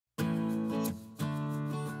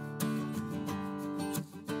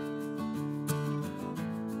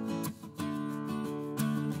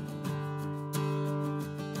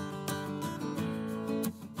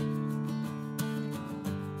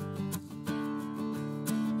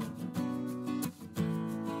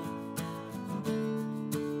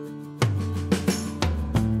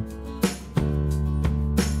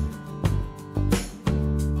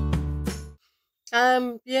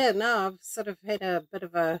Yeah, no, I've sort of had a bit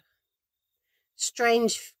of a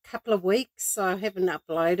strange couple of weeks. I haven't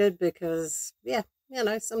uploaded because, yeah,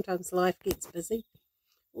 sometimes life gets busy.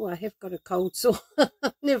 Oh, I have got a cold sore.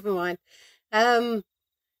 Never mind.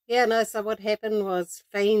 Yeah, no, so what happened was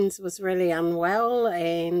Fiens was really unwell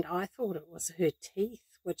and I thought it was her teeth,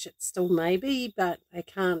 which it still may be, but they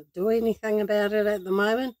can't do anything about it at the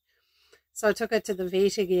moment. So I took her to the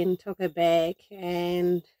vet again, took her back,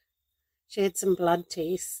 and she had some blood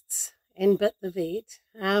tests and bit the vet.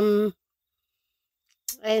 And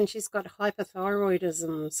she's got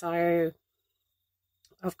hypothyroidism, so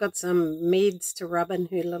I've got some meds to rub in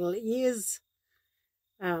her little ears.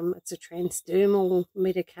 It's a transdermal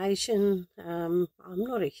medication. I'm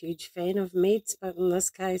not a huge fan of meds, but in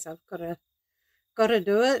this case I've got to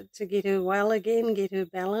do it to get her well again, get her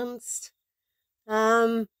balanced.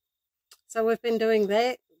 So we've been doing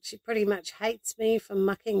that. She pretty much hates me for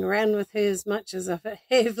mucking around with her as much as I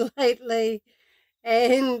have lately,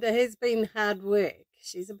 and it has been hard work.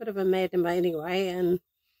 She's a bit of a madam anyway, and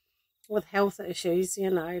with health issues,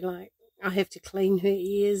 like I have to clean her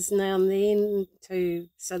ears now and then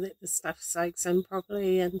so that the stuff soaks in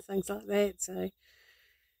properly and things like that. So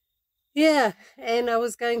yeah, and I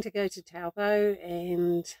was going to go to Taupo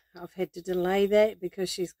and I've had to delay that because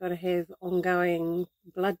she's got to have ongoing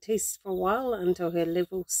blood tests for a while until her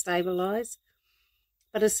levels stabilise.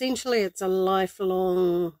 But essentially it's a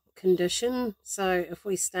lifelong condition, so if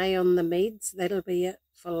we stay on the meds, that'll be it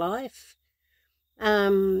for life.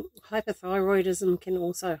 Hypothyroidism can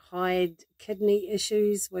also hide kidney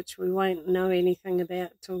issues, which we won't know anything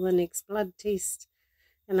about till the next blood test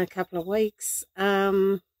in a couple of weeks.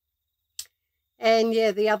 And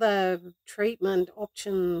yeah, the other treatment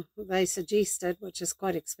option they suggested, which is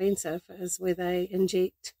quite expensive, is where they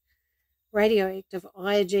inject radioactive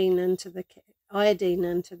iodine into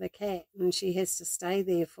the cat, and she has to stay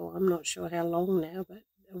there for, I'm not sure how long now, but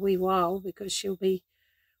a wee while, because she'll be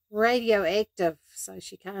radioactive, so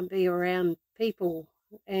she can't be around people.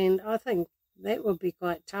 And I think that would be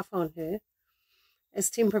quite tough on her. As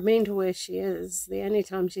temperamental as she is, the only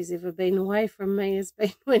time she's ever been away from me has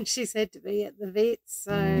been when she's had to be at the vet.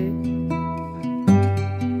 So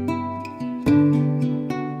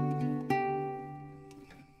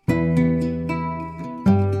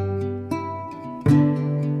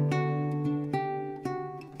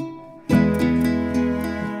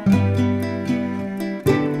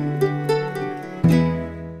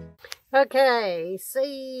okay,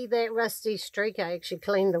 see that rusty streak? I actually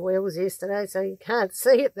cleaned the wheels yesterday, so you can't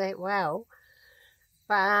see it that well.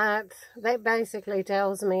 But that basically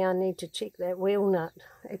tells me I need to check that wheel nut.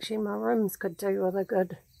 Actually, my rims could do with a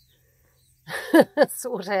good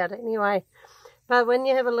sort out anyway. But when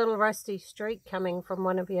you have a little rusty streak coming from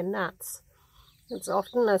one of your nuts, it's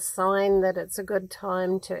often a sign that it's a good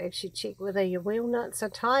time to actually check whether your wheel nuts are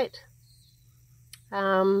tight.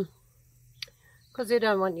 Because you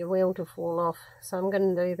don't want your wheel to fall off. So I'm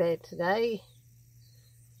going to do that today.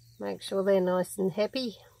 Make sure they're nice and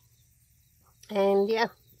happy. And yeah.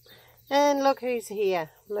 And look who's here.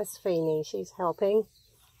 Miss Feeny. She's helping.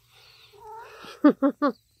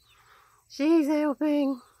 She's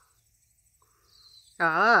helping.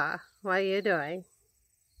 Ah, what are you doing?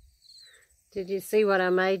 Did you see what I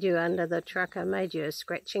made you under the truck? I made you a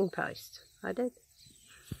scratching post. I did.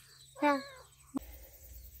 Yeah.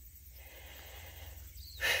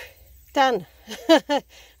 Done.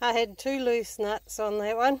 I had 2 loose nuts on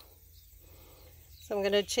that one, so I'm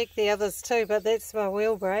going to check the others too, but that's my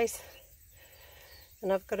wheel brace,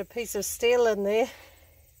 and I've got a piece of steel in there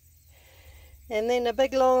and then a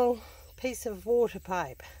big long piece of water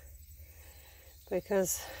pipe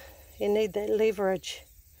because you need that leverage,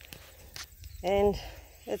 and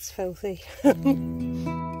it's filthy.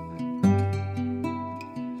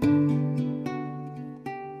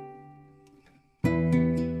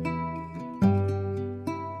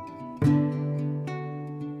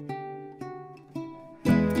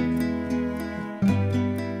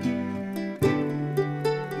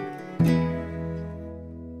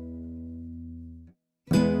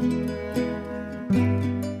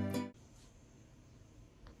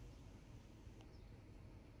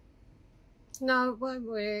 No, it won't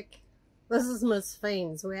work. This is Miss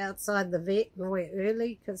Fiens. We're outside the vet and we're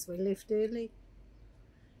early because we left early.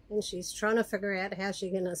 And she's trying to figure out how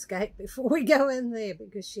she can escape before we go in there,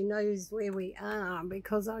 because she knows where we are,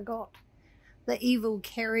 because I got the evil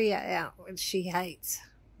carrier out, which she hates.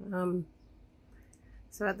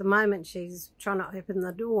 So at the moment she's trying to open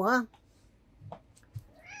the door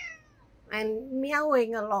and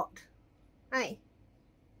meowing a lot. Hey.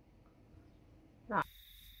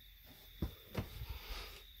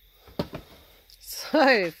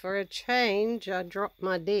 So, for a change, I dropped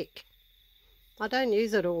my deck. I don't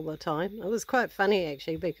use it all the time. It was quite funny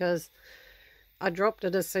actually, because I dropped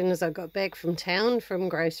it as soon as I got back from town from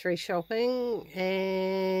grocery shopping,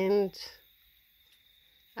 and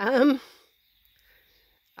I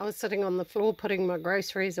was sitting on the floor putting my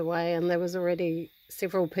groceries away, and there was already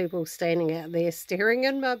several people standing out there staring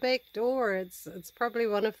in my back door. It's probably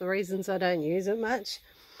one of the reasons I don't use it much,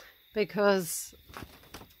 because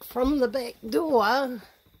from the back door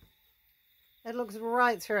it looks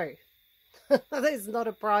right through. There's not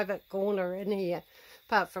a private corner in here,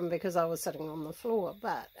 apart from because I was sitting on the floor,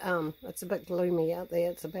 but it's a bit gloomy out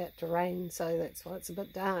there. It's about to rain, so that's why it's a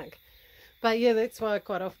bit dark. But yeah, that's why I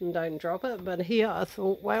quite often don't drop it. But here I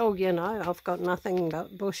thought, well, you know, I've got nothing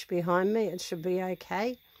but bush behind me. It should be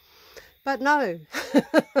okay. But no.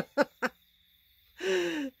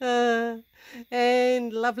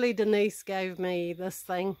 And lovely Denise gave me this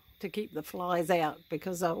thing to keep the flies out,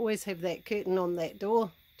 because I always have that curtain on that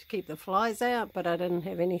door to keep the flies out, but I didn't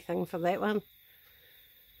have anything for that one.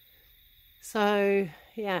 So,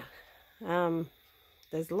 yeah,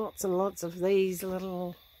 there's lots and lots of these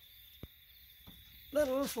little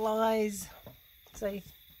flies. See,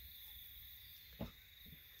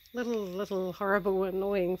 little horrible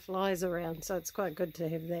annoying flies around, so it's quite good to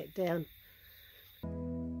have that down.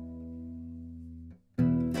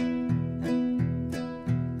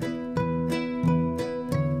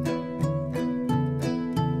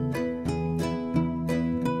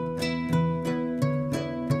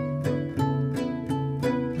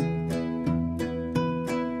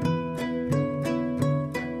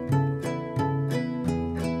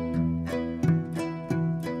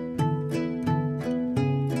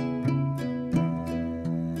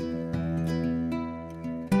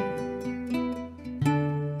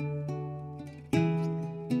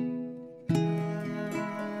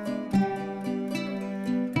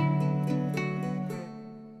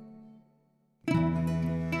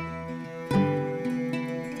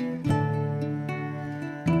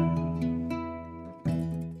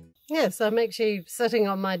 Yeah, so I'm actually sitting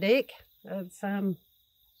on my deck. It's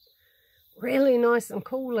really nice and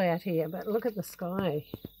cool out here, but look at the sky.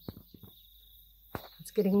 It's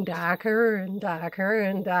getting darker and darker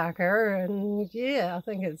and darker, and yeah, I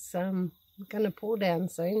think it's going to pour down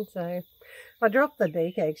soon. So I dropped the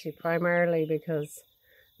deck actually primarily because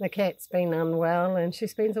the cat's been unwell and she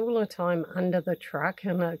spends all her time under the truck,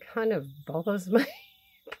 and it kind of bothers me.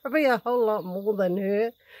 Probably a whole lot more than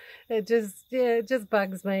her. It just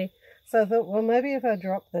bugs me. So I thought, well, maybe if I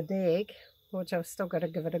drop the deck, which I've still got to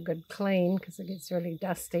give it a good clean because it gets really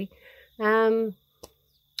dusty,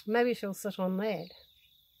 maybe she'll sit on that,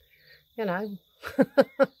 you know.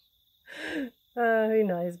 Who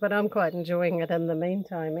knows, but I'm quite enjoying it in the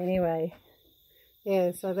meantime anyway.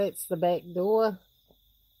 Yeah, so that's the back door.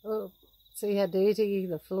 Oh, see how dirty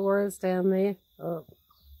the floor is down there? Oh,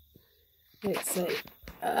 let's see.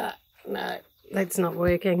 No, that's not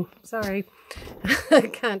working. Sorry. I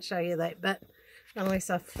can't show you that bit unless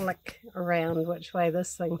I flick around which way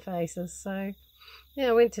this thing faces. So, yeah,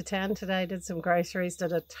 I went to town today, did some groceries,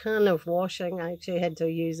 did a ton of washing. I actually had to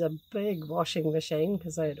use a big washing machine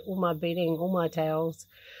because I had all my bedding, all my towels,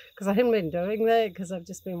 because I hadn't been doing that because I've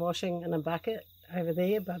just been washing in a bucket over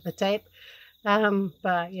there by the tap.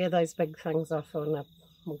 But yeah, those big things I thought,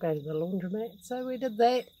 we'll go to the laundromat. So we did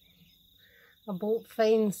that. I bought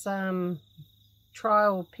Fiens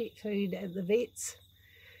trial pet food at the vet's.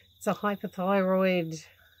 It's a hypothyroid,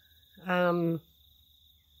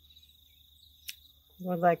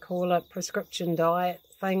 what do they call it, prescription diet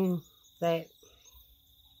thing, that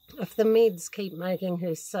if the meds keep making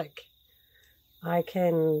her sick, I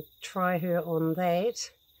can try her on that.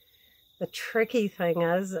 The tricky thing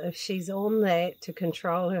is, if she's on that to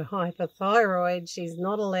control her hypothyroid, she's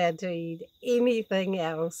not allowed to eat anything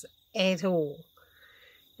else at all.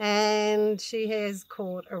 And she has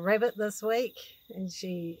caught a rabbit this week and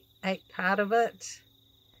she ate part of it.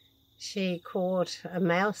 She caught a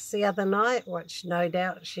mouse the other night, which no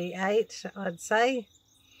doubt she ate, I'd say.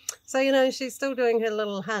 So, you know, she's still doing her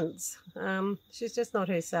little hunts. She's just not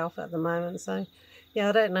herself at the moment. So, yeah,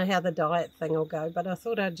 I don't know how the diet thing will go, but I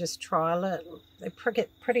thought I'd just trial it. They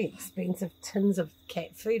pretty expensive tins of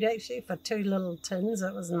cat food, actually. For 2 little tins,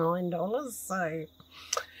 it was $9. So,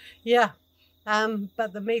 yeah.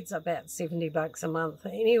 But the meds are about $70 a month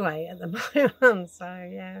anyway at the moment. So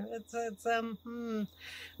yeah, it's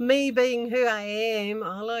me being who I am,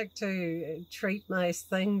 I like to treat most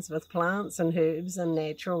things with plants and herbs and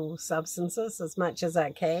natural substances as much as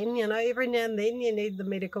I can. You know, every now and then you need the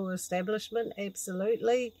medical establishment,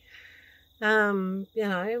 absolutely. You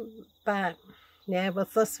know, but yeah,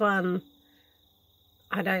 with this one,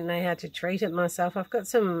 I don't know how to treat it myself. I've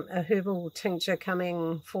got a herbal tincture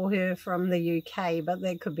coming for her from the UK, but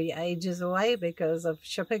that could be ages away because of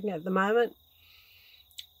shipping at the moment.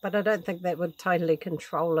 But I don't think that would totally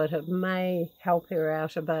control it. It may help her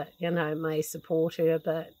out a bit, you know, may support her a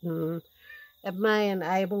bit. And it may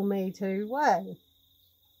enable me to, whoa,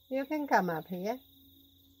 you can come up here.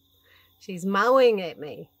 She's mowing at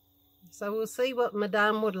me. So we'll see what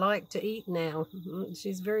Madame would like to eat now.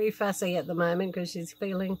 She's very fussy at the moment because she's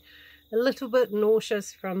feeling a little bit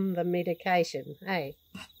nauseous from the medication. Hey,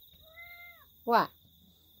 what?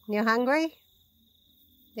 You hungry?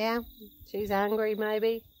 Yeah, she's hungry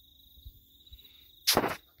maybe.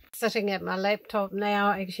 Sitting at my laptop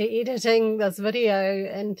now, actually editing this video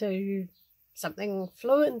into something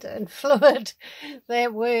fluent and fluid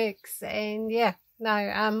that works. And yeah,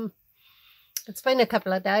 no, it's been a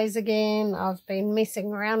couple of days again. I've been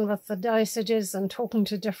messing around with the dosages and talking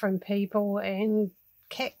to different people, and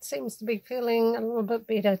Cat seems to be feeling a little bit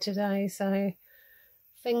better today, so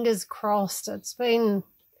fingers crossed. It's been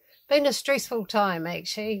a stressful time,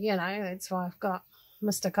 actually, you know. That's why I've got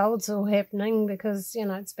Mr. Cold's all happening, because, you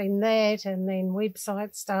know, it's been that and then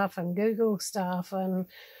website stuff and Google stuff, and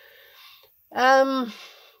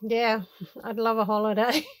yeah, I'd love a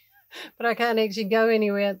holiday. But I can't actually go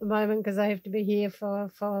anywhere at the moment because I have to be here for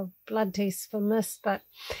blood tests for Miss. But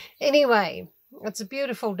anyway, it's a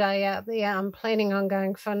beautiful day out there. I'm planning on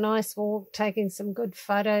going for a nice walk, taking some good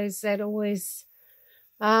photos. That always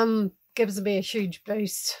gives me a huge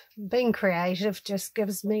boost. Being creative just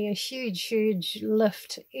gives me a huge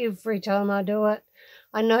lift every time I do it.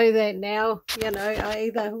 I know that now, you know. I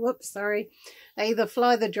either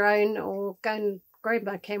fly the drone or go and grab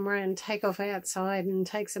my camera and take off outside and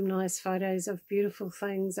take some nice photos of beautiful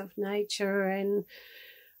things, of nature, and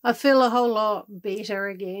I feel a whole lot better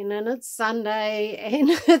again. And it's Sunday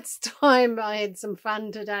and it's time. I had some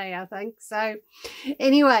fun today, I think. So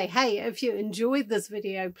anyway, hey, if you enjoyed this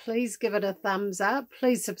video, please give it a thumbs up.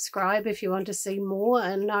 Please subscribe if you want to see more.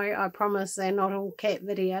 And no, I promise they're not all cat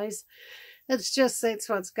videos. It's just that's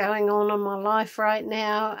what's going on in my life right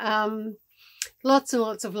now. Lots and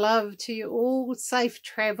lots of love to you all. Safe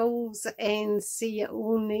travels, and see you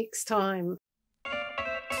all next time.